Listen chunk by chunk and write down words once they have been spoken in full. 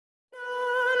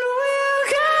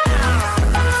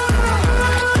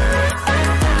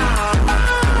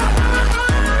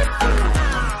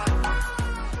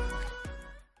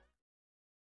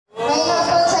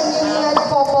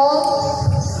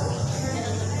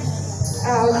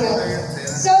Okay.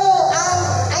 So,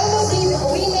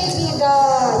 we may be the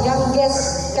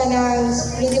youngest kanang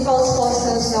principal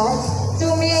sponsors, no?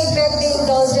 So, may I beg the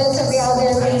indulgence of the other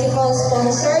principal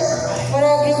sponsors.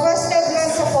 Muna requested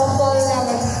nga sa couple na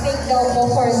mag-speak daw po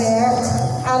for there.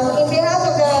 In behalf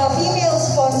of the female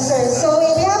sponsors. So,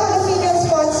 in behalf of the female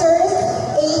sponsors,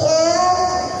 AM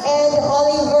and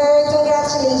Oliver,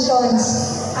 congratulations.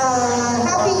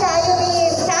 Happy kayo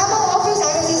ni sa among office,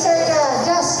 si Sir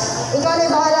Just. Ikaw na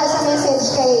bahala sa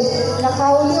message kay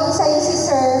nakauliong sa'yo si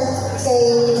Sir kay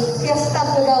fiesta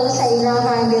po daw sa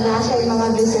ilahan din na siya yung mga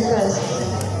visitors.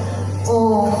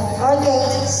 Oh, okay.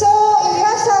 So, in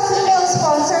behalf sa female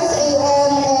sponsors,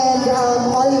 AM and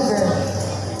Oliver,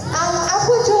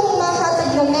 ako yung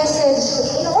makatag na message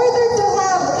in order to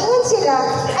have, ingon sila,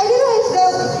 I don't know if the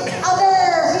other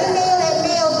female and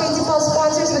male principal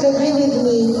sponsors would agree with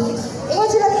me, ingon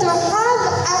sila to have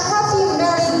a happy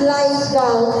married life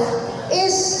daw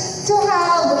is to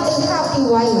have a happy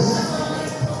wife.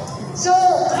 So,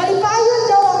 malipayon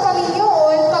daw ang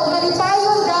kaminyoon pag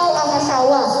malipayon daw ang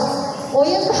asawa. O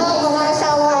yun ba ang mga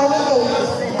asawa eh,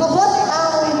 gubot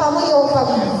ang pamuyo pag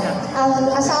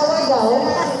ang asawa daw,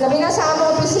 labi na sa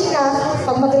among opisina,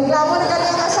 pag magreklamo na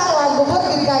kanyang asawa, gubot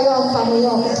din kayo ang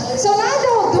pamuyo. So, na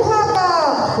daw, duha ka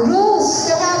rules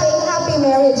to have a happy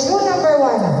marriage. Rule number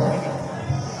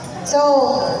 1. So,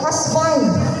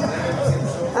 husband.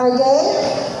 Okay?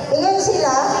 Ingon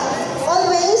sila,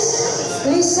 always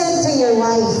listen to your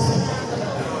wife.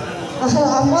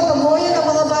 Amo, tumuyo ng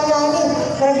mga barani.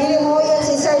 Nagili mo yan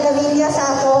si Sir Davilla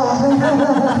sa ako.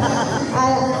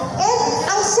 And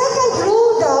ang second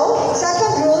rule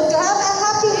to have a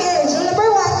happy marriage, rule number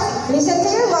 1, listen to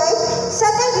your wife.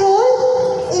 Second rule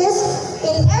is,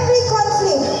 in every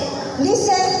conflict,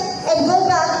 listen and go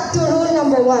back to rule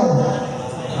number 1.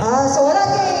 So wala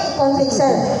kayo conflict,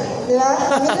 sir.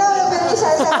 Diba? Hindi lang naman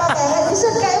isa sa mga.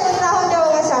 Isod kayo punahon daw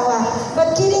ang asawa.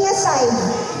 But kidding aside,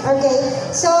 okay?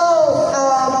 So,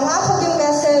 ang ako yung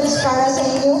message para sa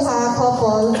inyong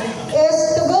couple is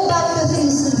to go back to 3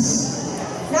 C's.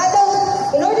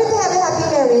 In order to have a happy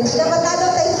marriage, dapat na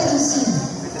daw tayo 3 C.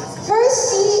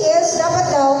 First C is dapat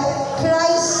daw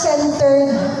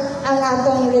Christ-centered ang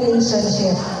atong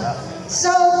relationship.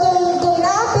 So, kung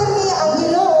naapirmi ang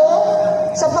Ginoo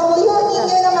sa pamuyo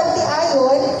ninyo na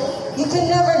magtiayon, you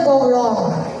can never go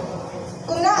wrong.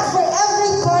 For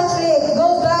every conflict,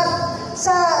 go back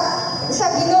sa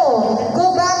Ginoo.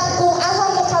 Go back kung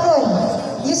aha mo karon.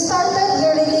 You started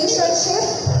your relationship,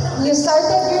 you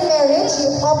started your marriage,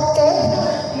 you opted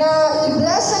na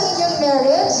i-bless ang inyong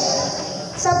marriage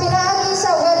sa pinaagi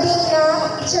sa wedding na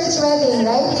church wedding,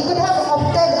 right? You could have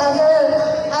opted other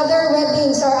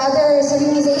weddings or other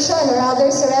solemnization or other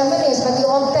ceremonies, but you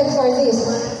opted for this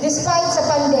despite sa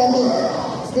pandemic.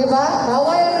 Diba?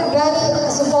 Bawal gani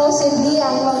supposedly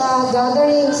ang mga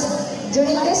gatherings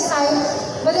during this time,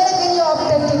 but then again you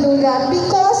opted to do that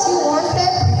because you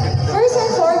wanted, first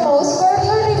and foremost, for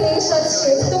your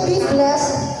relationship to be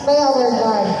blessed by our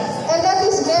God. And that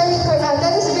is very true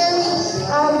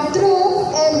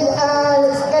and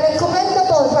very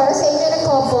commendable para sa inyo na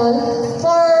couple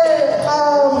for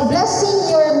blessing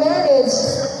your marriage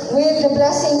with the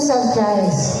blessings of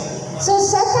Christ. So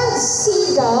second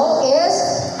C daw is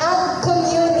ang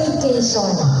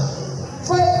communication.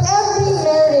 For every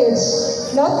marriage,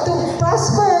 not to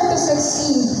prosper, to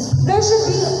succeed, there should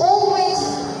be always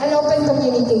an open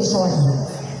communication.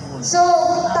 So,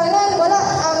 tanan,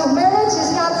 marriage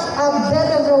is not a bed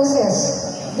of roses.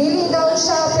 Dili daw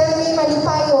siya, pero may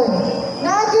malipayon.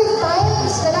 Na-good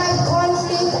times na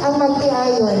na-conflict ang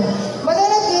magtiayon. But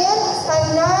then again,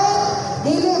 tanan,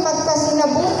 dili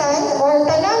magkasinabutan or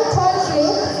tanang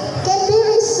conflict can be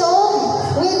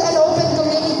resolved with an open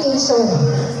communication.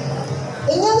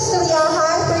 Inyong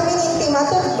storyahan, permanente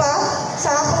matod pa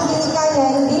sa akong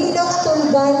ginikanan, dili daw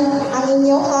katulugan ang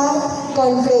inyong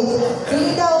conflict.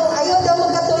 Dili daw, ayaw daw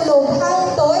magkatulog,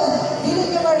 hangtod,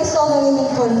 dili nyo ma-resolve ang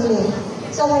inyong conflict.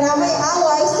 So, manamay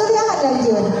away, storyahan lang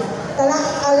yun.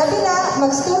 Labi na,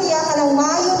 magstorya ka ng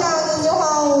maayo na ang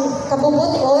inyong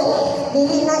kabubuton,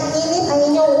 dili na init ang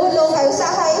inyong ulo, kayo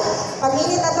sahay, pag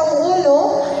init atong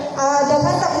ulo,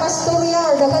 dagatag mastorya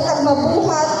or dagatag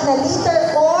mabuhat na later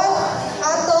on,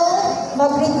 atong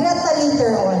mag-regret na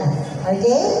later on.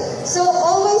 Okay? So,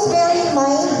 always bear in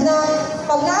mind na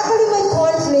pag nakalimay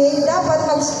conflict, dapat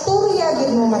magstorya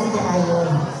din mo magtiayon.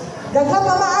 Daghan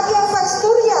pa maagi ang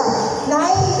pagstorya.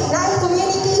 Naay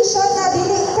communication na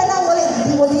dili ka na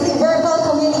dili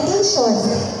verbal communication.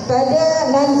 Pwede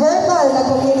non-verbal na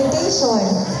communication.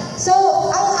 So,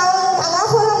 ang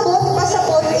ako lang po,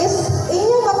 pasapot is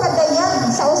inyong makadayag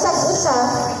sa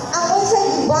usap-usap ang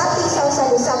unsay gibati sa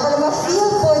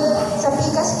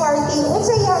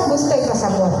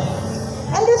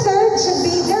And the third should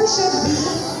be,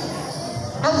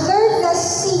 ang third na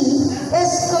C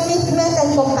is commitment and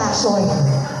compassion.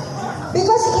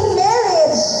 Because in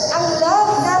marriage, ang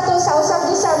love nato sa usap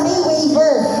sa may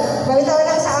waiver. Bawitaw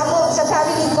lang sa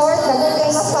family court, nagod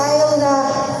kayo ma-file na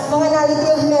mga nullity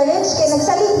of marriage, kaya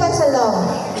nagsaligpan sa love.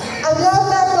 Ang love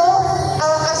nato,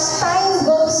 as time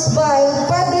goes by,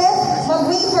 pwede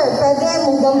mag-waiver, pwede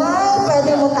mo gamay,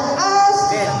 pwede mo taas,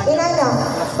 inana.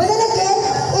 But then again,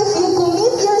 if you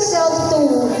commit yourself to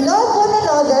love one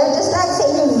another, just like sa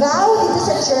inyong vow dito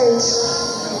sa church,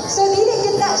 so dili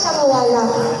yun na siya mawala.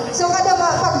 So kada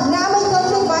pag namay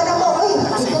conflict, mana mo, uy,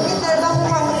 i-commit na lang ko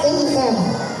kang AM.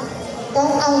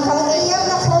 Ang kang AM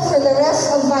na ko for the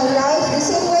rest of my life, the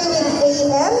same way with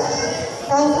AM,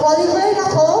 ang Oliver na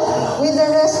ko with the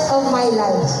rest of my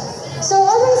life. So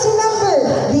always remember,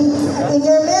 in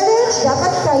your marriage,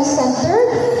 dapat Christ-centered.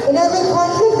 In every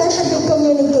conflict, there should be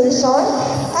communication.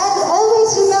 And always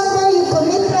remember your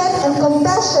commitment and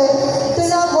compassion to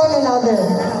love one another.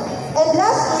 And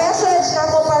last message na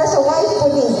ko para sa wife ko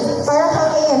din, para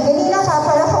kang AM. Kanina ka,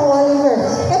 para kang Oliver.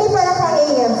 Kani para kang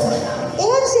AM.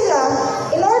 Ingat sila,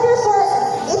 in order for,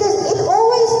 it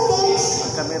always takes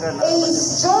a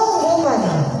strong woman,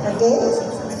 okay,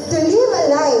 to live a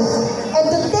life and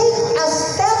to take a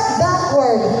step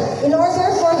backward in order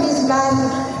for this man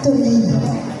to lead.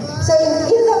 So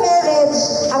in the marriage,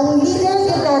 ang leader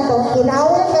din nato, in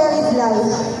our married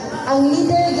life, ang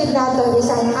leader din nato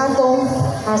is ang atong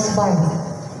husband.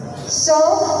 So,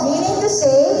 meaning to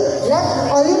say, let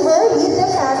Oliver lead the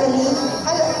family,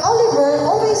 and Oliver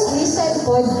always listen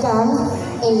pod kang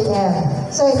AM.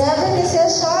 So in every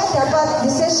decision, dapat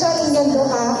decision inyong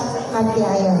duha at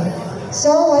tiyayon.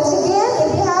 So once again,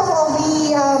 in behalf of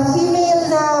the female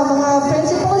na mga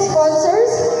principal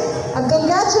sponsors,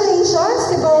 congratulations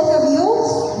to both of you.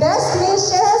 Best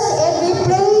wishes, and we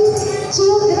pray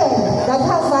children,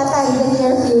 daghang bata in the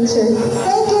near future.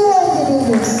 Thank you and good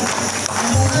evening.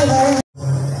 Thank you very much.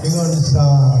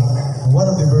 One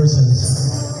of the verses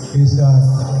is that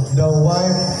the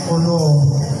wife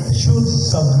should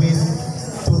submit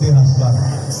to the husband.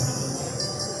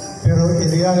 Pero in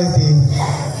reality,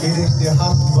 it is the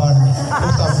husband who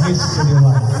submits to the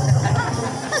wife.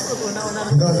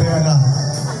 Kaya na,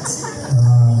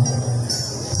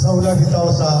 sa ulan dito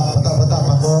sa bata-bata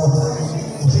pa ko,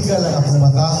 musiga lang akong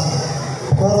mata,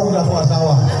 kurong na ako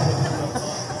asawa.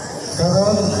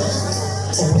 Karon,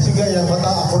 kung musiga yung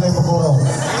mata, ako na yung makurong.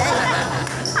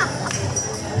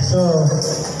 So,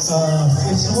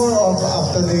 it's more of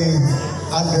actually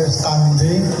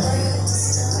understanding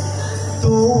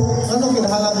to,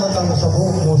 kinahanglan mo tayo sa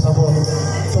buong mo sabon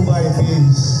to buy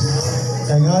peace.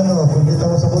 Kaya nga, kung dito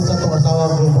mo sabon sa itong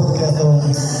asawa, globot kaya itong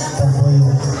pagboy.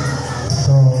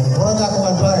 So, muna na akong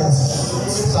advice.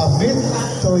 Submit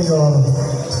to your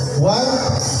wife,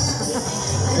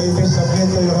 maybe submit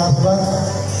to your husband,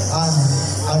 and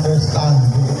understand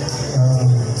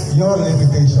your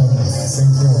limitations.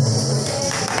 Thank you.